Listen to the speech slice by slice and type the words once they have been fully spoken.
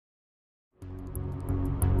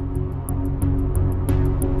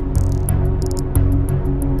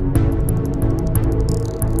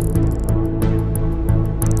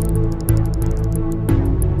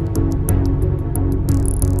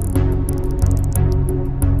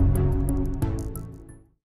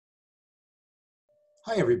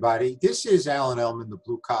Hi, everybody. This is Alan Ellman, the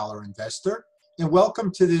Blue Collar Investor, and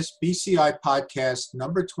welcome to this BCI podcast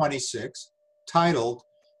number 26, titled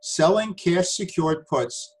Selling Cash Secured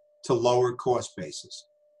Puts to Lower Cost Basis.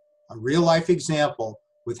 A real-life example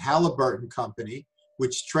with Halliburton Company,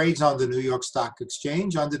 which trades on the New York Stock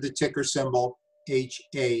Exchange under the ticker symbol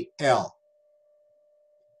HAL.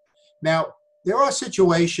 Now, there are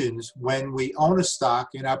situations when we own a stock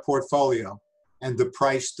in our portfolio and the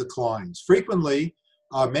price declines. Frequently,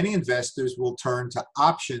 many investors will turn to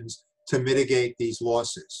options to mitigate these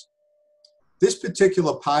losses. This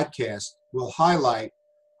particular podcast will highlight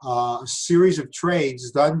a series of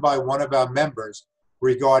trades done by one of our members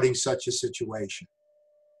regarding such a situation.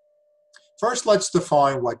 First, let's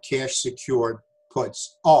define what cash secured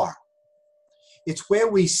puts are. It's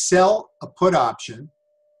where we sell a put option,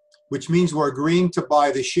 which means we're agreeing to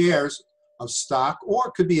buy the shares of stock, or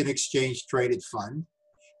it could be an exchange-traded fund,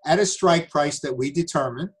 at a strike price that we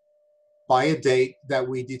determine by a date that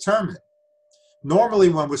we determine. Normally,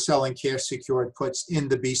 when we're selling cash secured puts in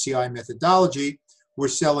the BCI methodology, we're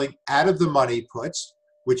selling out of the money puts,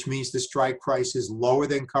 which means the strike price is lower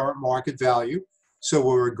than current market value. So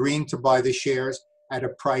we're agreeing to buy the shares at a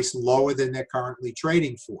price lower than they're currently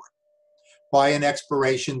trading for, by an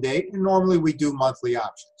expiration date, and normally we do monthly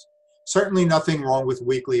options. Certainly nothing wrong with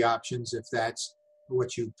weekly options if that's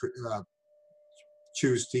what you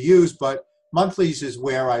choose to use, but monthlies is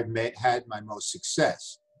where I've had my most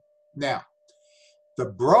success. Now, the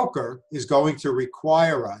broker is going to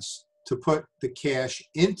require us to put the cash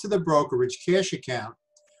into the brokerage cash account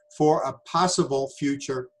for a possible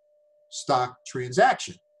future stock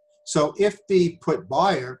transaction. So if the put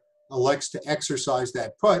buyer elects to exercise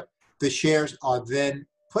that put, the shares are then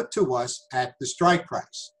put to us at the strike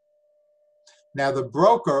price. Now, the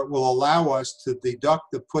broker will allow us to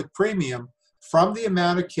deduct the put premium from the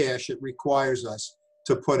amount of cash it requires us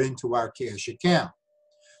to put into our cash account.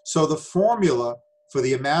 So the formula for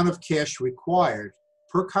the amount of cash required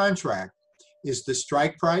per contract is the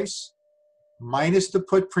strike price minus the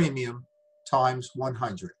put premium times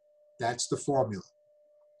 100. That's the formula.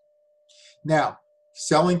 Now,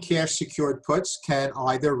 selling cash secured puts can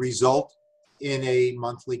either result in a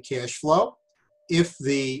monthly cash flow if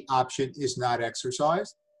the option is not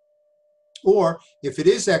exercised, or if it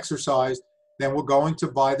is exercised, then we're going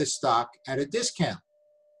to buy the stock at a discount.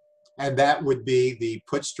 And that would be the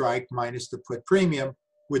put strike minus the put premium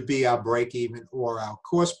would be our break even or our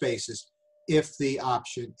cost basis if the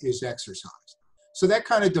option is exercised. So that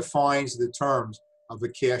kind of defines the terms of the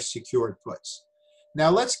cash secured puts.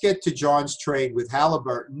 Now let's get to John's trade with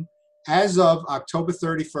Halliburton as of October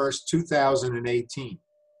 31st, 2018.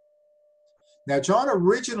 Now, John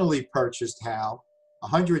originally purchased HAL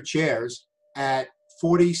 100 shares at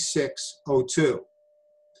 46.02.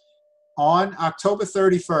 On October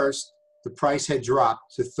 31st, the price had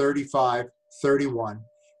dropped to 35.31,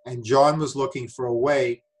 and John was looking for a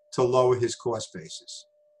way to lower his cost basis.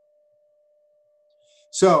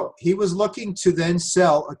 So he was looking to then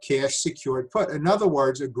sell a cash secured put. In other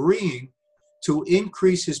words, agreeing to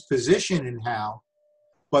increase his position in HAL,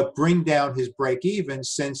 but bring down his break even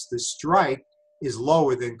since the strike is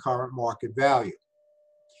lower than current market value.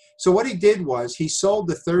 So what he did was he sold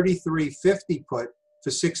the 33.50 put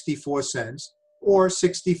for 64 cents or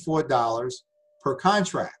 $64 per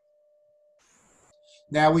contract.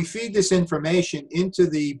 Now we feed this information into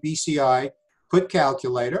the BCI put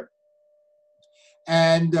calculator,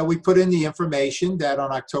 and we put in the information that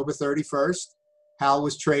on October 31st, HAL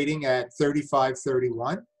was trading at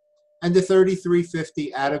 35.31, and the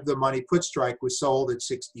 33.50 out of the money put strike was sold at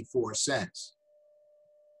 64 cents.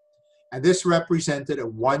 And this represented a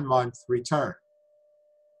 1-month return.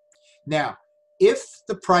 Now, if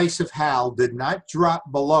the price of HAL did not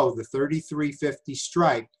drop below the 33.50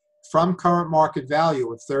 strike from current market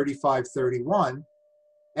value of 35.31,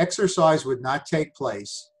 exercise would not take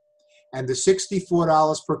place, and the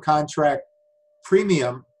 $64 per contract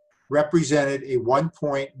premium represented a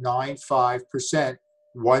 1.95%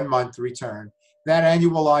 1-month return. That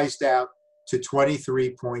annualized out to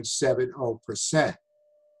 23.70%.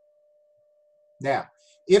 Now,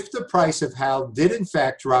 if the price of HAL did in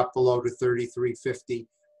fact drop below the 33.50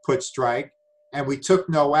 put strike, and we took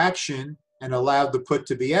no action and allowed the put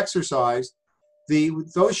to be exercised,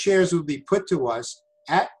 those shares would be put to us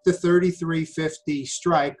at the 33.50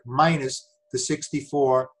 strike minus the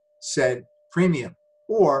 64-cent premium,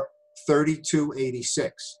 or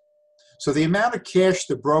 32.86. So the amount of cash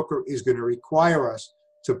the broker is going to require us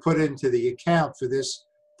to put into the account for this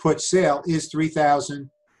put sale is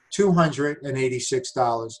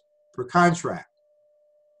 $3,286 per contract.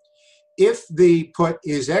 If the put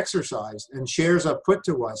is exercised and shares are put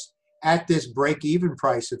to us at this break-even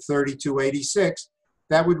price of $32.86,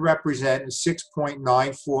 that would represent a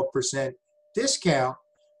 6.94% discount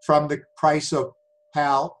from the price of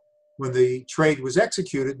HAL when the trade was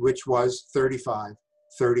executed, which was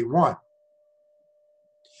 $35.31.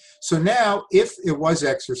 So now, if it was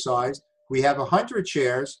exercised, we have 100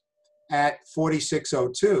 shares at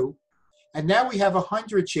 $46.02, and now we have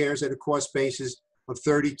 100 shares at a cost basis of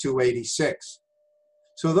 $32.86.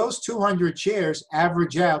 So those 200 shares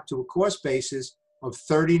average out to a cost basis of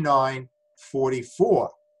 $39.44.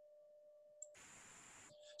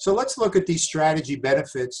 So let's look at these strategy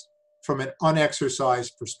benefits from an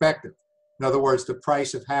unexercised perspective. In other words, the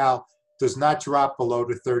price of HAL does not drop below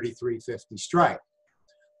the 33.50 strike.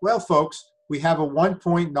 Well, folks, we have a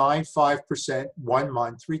 1.95% 1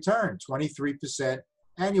 month return, 23%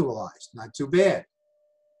 annualized. Not too bad.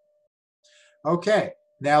 Okay,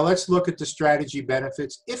 now let's look at the strategy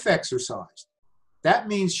benefits if exercised. That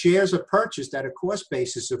means shares are purchased at a cost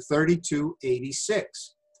basis of $32.86,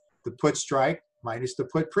 the put strike minus the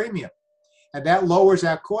put premium. And that lowers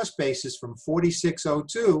our cost basis from $46.02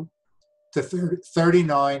 to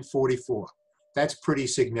 $39.44. That's pretty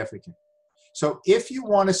significant. So if you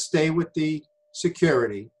want to stay with the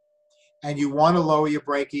security and you want to lower your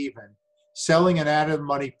break even, selling an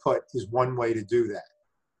out-of-the-money put is one way to do that.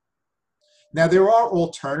 Now, there are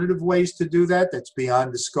alternative ways to do that. That's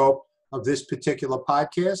beyond the scope of this particular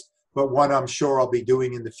podcast, but one I'm sure I'll be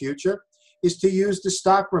doing in the future is to use the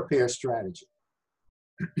stock repair strategy.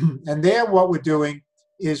 And there what we're doing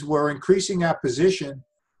is we're increasing our position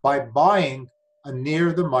by buying a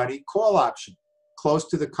near-the-money call option, close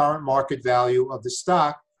to the current market value of the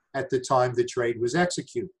stock at the time the trade was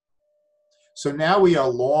executed. So now we are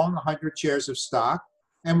long 100 shares of stock,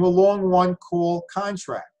 and we're long one call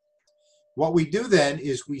contract. What we do then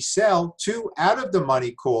is we sell 2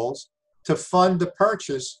 out-of-the-money calls to fund the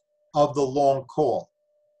purchase of the long call.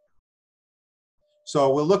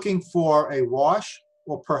 So we're looking for a wash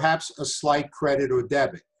or perhaps a slight credit or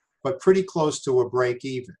debit, but pretty close to a break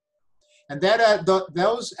even. And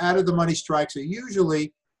those out-of-the-money strikes are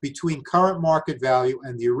usually between current market value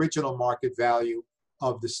and the original market value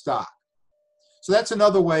of the stock. So that's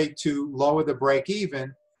another way to lower the break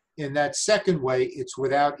even. In that second way, it's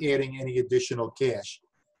without adding any additional cash.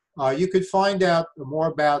 You could find out more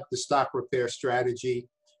about the stock repair strategy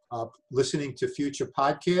listening to future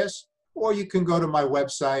podcasts, or you can go to my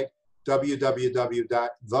website,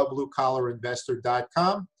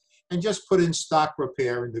 www.thebluecollarinvestor.com, and just put in stock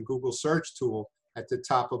repair in the Google search tool at the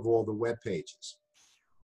top of all the web pages.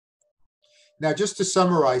 Now, just to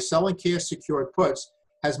summarize, selling cash secured puts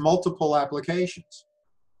has multiple applications.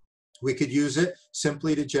 We could use it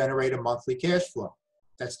simply to generate a monthly cash flow.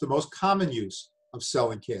 That's the most common use of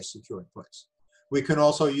selling cash secured puts. We can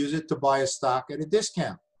also use it to buy a stock at a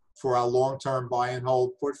discount for our long-term buy and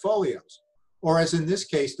hold portfolios. Or as in this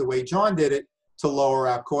case, the way John did it, to lower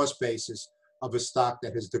our cost basis of a stock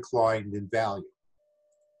that has declined in value.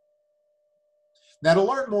 Now, to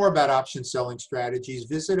learn more about option selling strategies,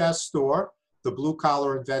 visit our store,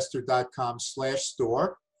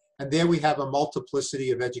 thebluecollarinvestor.com/store. And there we have a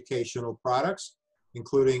multiplicity of educational products,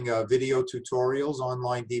 including video tutorials,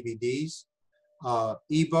 online DVDs,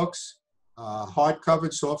 ebooks,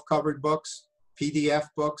 hard-covered, soft-covered books, PDF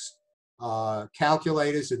books,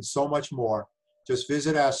 calculators, and so much more. Just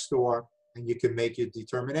visit our store and you can make your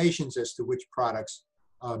determinations as to which products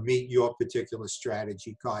meet your particular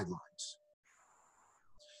strategy guidelines.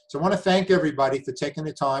 So I want to thank everybody for taking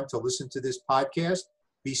the time to listen to this podcast,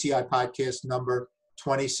 BCI podcast number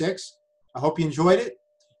 26. I hope you enjoyed it.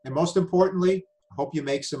 And most importantly, I hope you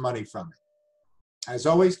make some money from it. As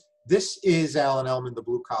always, this is Alan Ellman, the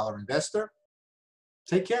Blue Collar Investor.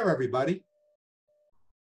 Take care, everybody.